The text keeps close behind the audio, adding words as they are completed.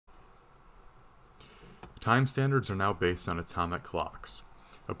Time standards are now based on atomic clocks.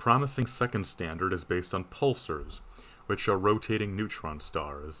 A promising second standard is based on pulsars, which are rotating neutron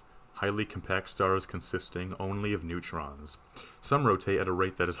stars, highly compact stars consisting only of neutrons. Some rotate at a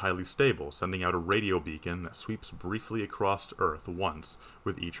rate that is highly stable, sending out a radio beacon that sweeps briefly across Earth once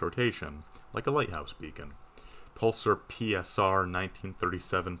with each rotation, like a lighthouse beacon. Pulsar PSR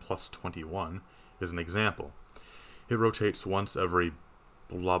 1937 plus 21 is an example. It rotates once every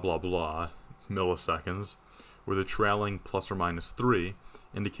blah blah blah milliseconds, where the trailing plus or minus 3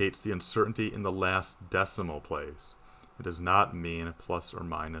 indicates the uncertainty in the last decimal place. It does not mean plus or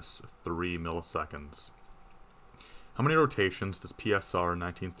minus 3 milliseconds. How many rotations does PSR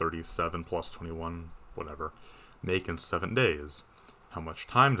 1937 plus 21, whatever, make in 7 days? How much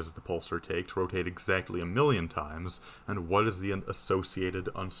time does the pulsar take to rotate exactly 1,000,000 times, and what is the associated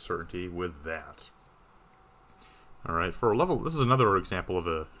uncertainty with that? Alright, for a level, this is another example of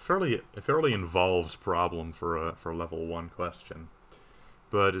a fairly involved problem for a level 1 question.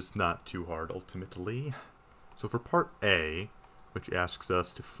 But it's not too hard ultimately. So for part A, which asks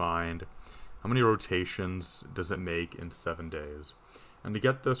us to find how many rotations does it make in 7 days. And to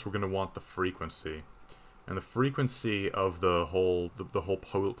get this, we're going to want the frequency. And the frequency of the whole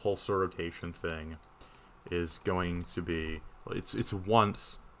pulsar rotation thing is going to be, it's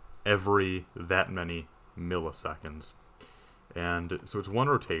once every that many milliseconds. And so it's one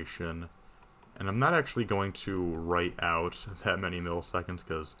rotation, and I'm not actually going to write out that many milliseconds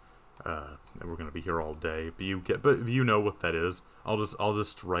because we're going to be here all day. But you know what that is. I'll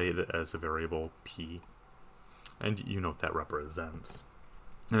just write it as a variable p, and you know what that represents.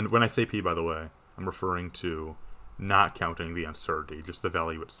 And when I say p, by the way, I'm referring to not counting the uncertainty, just the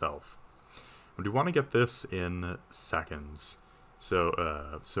value itself. And we want to get this in seconds. So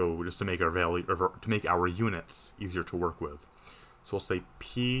just to make our value, or to make our units easier to work with. So we'll say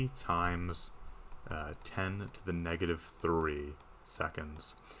p times 10 to the negative 3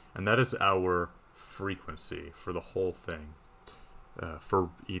 seconds. And that is our frequency for the whole thing, for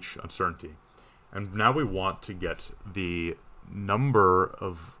each uncertainty. And now we want to get the number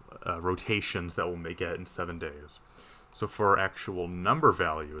of rotations that we'll make it in 7 days. So for our actual number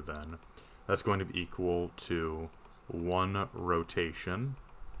value then, that's going to be equal to 1 rotation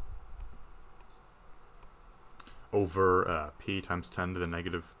over p times 10 to the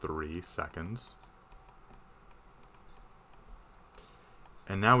negative 3 seconds.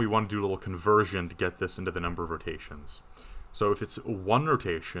 And now we want to do a little conversion to get this into the number of rotations. So if it's 1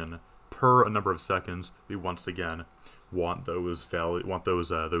 rotation per a number of seconds, we once again want those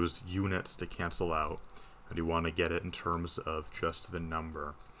units to cancel out, and we want to get it in terms of just the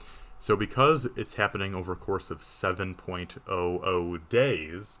number. So because it's happening over a course of 7.00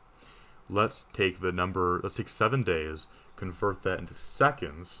 days, let's take 7 days, convert that into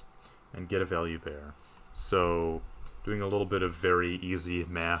seconds, and get a value there. So doing a little bit of very easy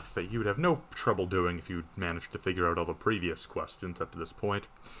math that you would have no trouble doing if you managed to figure out all the previous questions up to this point.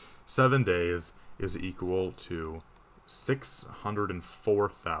 7 days is equal to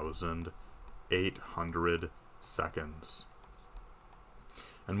 604,800 seconds.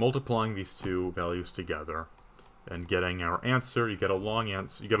 And multiplying these two values together and getting our answer, you get a long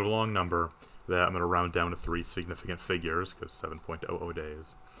number that I'm going to round down to 3 significant figures, because 7.00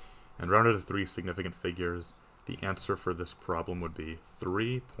 days. And rounded to 3 significant figures, the answer for this problem would be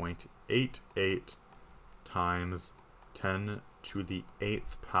 3.88 times 10 to the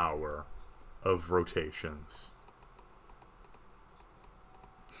 8th power of rotations.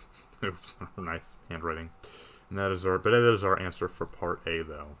 Oops, nice handwriting. And that is our answer for part A,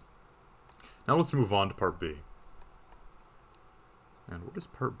 though. Now let's move on to part B. And what does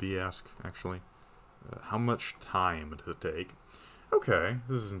part B ask, actually? How much time does it take? Okay,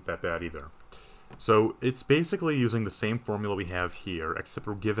 this isn't that bad either. So it's basically using the same formula we have here, except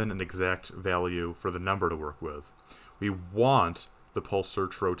we're given an exact value for the number to work with. We want the pulsar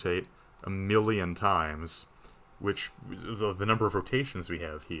to rotate 1,000,000 times, which is the number of rotations we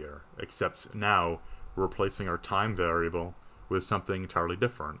have here, except now we're replacing our time variable with something entirely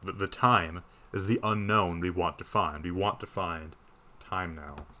different. The time is the unknown we want to find. We want to find time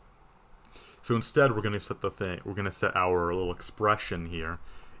now. So instead, we're going to set our little expression here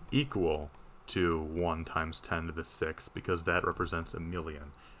equal to 1 times 10 to the 6th, because that represents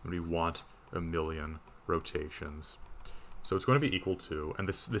 1,000,000, and we want 1,000,000 rotations. So it's going to be equal to, and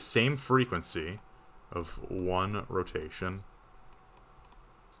the same frequency of 1 rotation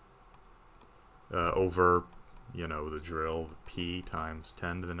over, you know, the drill, p times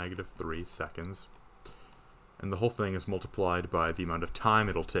 10 to the negative 3 seconds. And the whole thing is multiplied by the amount of time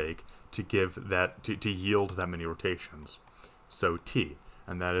it'll take to give that, to yield that many rotations. So t,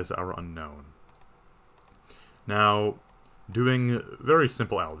 and that is our unknown. Now, doing very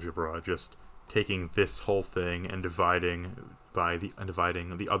simple algebra, just taking this whole thing and dividing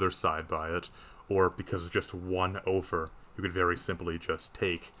the other side by it, or because it's just 1 over, you could very simply just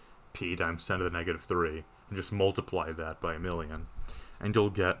take p times 10 to the negative 3 and just multiply that by 1,000,000, and you'll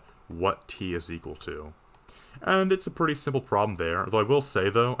get what t is equal to. And it's a pretty simple problem there. Though I will say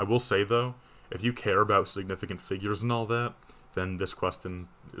though, if you care about significant figures and all that, then this question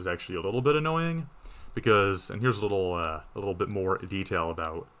is actually a little bit annoying, because, and here's a little bit more detail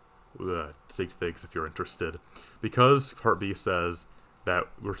about sig figs if you're interested. Because part B says that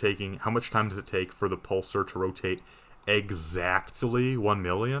we're taking, how much time does it take for the pulsar to rotate exactly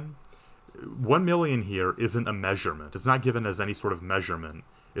 1,000,000? 1,000,000 here isn't a measurement. It's not given as any sort of measurement.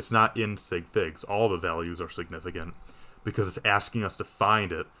 It's not in sig figs. All the values are significant because it's asking us to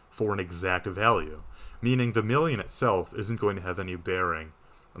find it for an exact value, meaning the million itself isn't going to have any bearing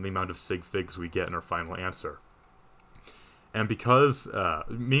on the amount of sig figs we get in our final answer. And because,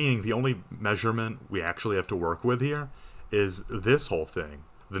 meaning the only measurement we actually have to work with here is this whole thing,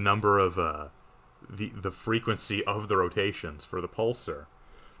 the number of, the frequency of the rotations for the pulsar.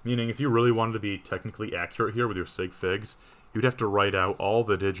 Meaning if you really wanted to be technically accurate here with your sig figs, you'd have to write out all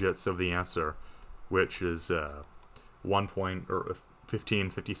the digits of the answer, which is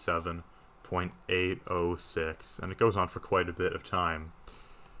 1557.806, and it goes on for quite a bit of time.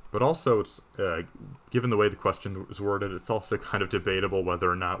 But also, it's given the way the question is worded, it's also kind of debatable whether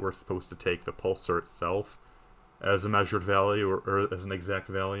or not we're supposed to take the pulsar itself as a measured value or as an exact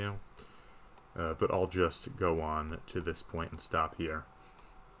value. But I'll just go on to this point and stop here.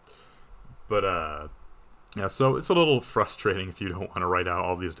 But, yeah, so it's a little frustrating if you don't want to write out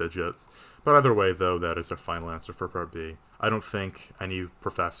all these digits. But either way, though, that is our final answer for part B. I don't think any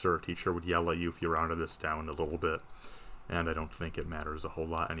professor or teacher would yell at you if you rounded this down a little bit. And I don't think it matters a whole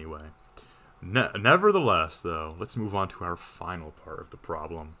lot anyway. Nevertheless, though, let's move on to our final part of the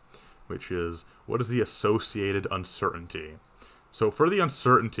problem, which is, what is the associated uncertainty? So for the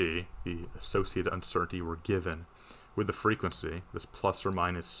associated uncertainty we're given with the frequency, this plus or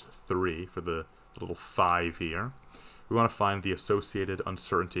minus 3 for the little 5 here, we want to find the associated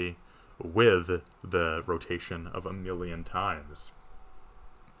uncertainty with the rotation of 1,000,000 times.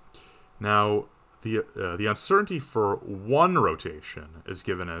 Now, the uncertainty for one rotation is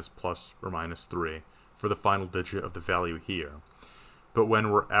given as plus or minus 3 for the final digit of the value here. But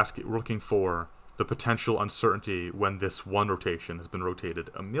when we're looking for the potential uncertainty when this one rotation has been rotated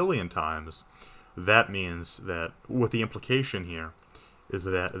 1,000,000 times, that means that what the implication here is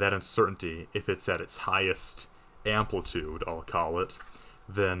that that uncertainty, if it's at its highest amplitude, I'll call it,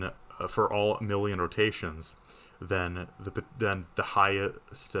 then for all 1,000,000 rotations, then the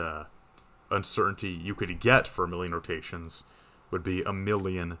highest uncertainty you could get for 1,000,000 rotations would be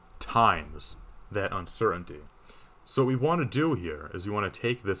 1,000,000 times that uncertainty. So what we want to do here is we want to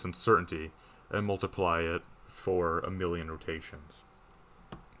take this uncertainty and multiply it for 1,000,000 rotations.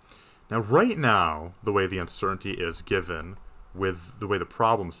 Now right now, the way the uncertainty is given with the way the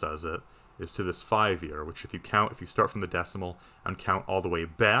problem says it is to this 5 here, which if you start from the decimal and count all the way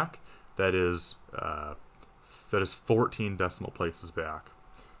back, that is 14 decimal places back.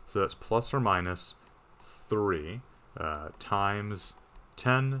 So that's plus or minus 3 times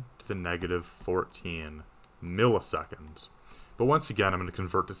 10 to the negative 14 milliseconds. But once again, I'm going to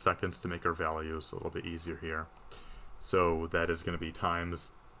convert to seconds to make our values a little bit easier here. So that is going to be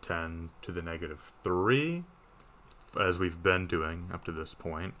times 10 to the negative 3, as we've been doing up to this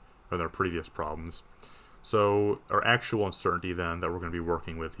point, with our previous problems. So our actual uncertainty then that we're going to be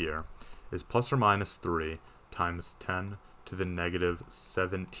working with here is plus or minus 3 times 10 to the negative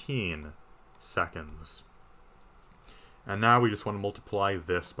 17 seconds. And now we just want to multiply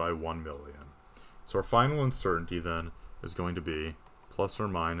this by 1,000,000. So our final uncertainty then is going to be plus or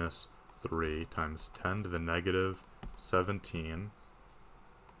minus 3 times 10 to the negative 17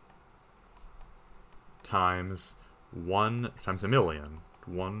 times 1 times 1,000,000.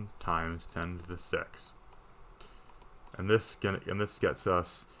 1 times 10 to the 6. And this gets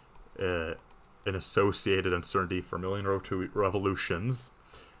us an associated uncertainty for 1,000,000 revolutions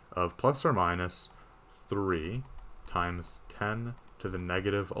of plus or minus 3 times 10 to the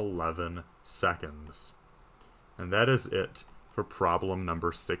negative 11 seconds. And that is it for problem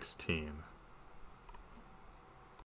number 16.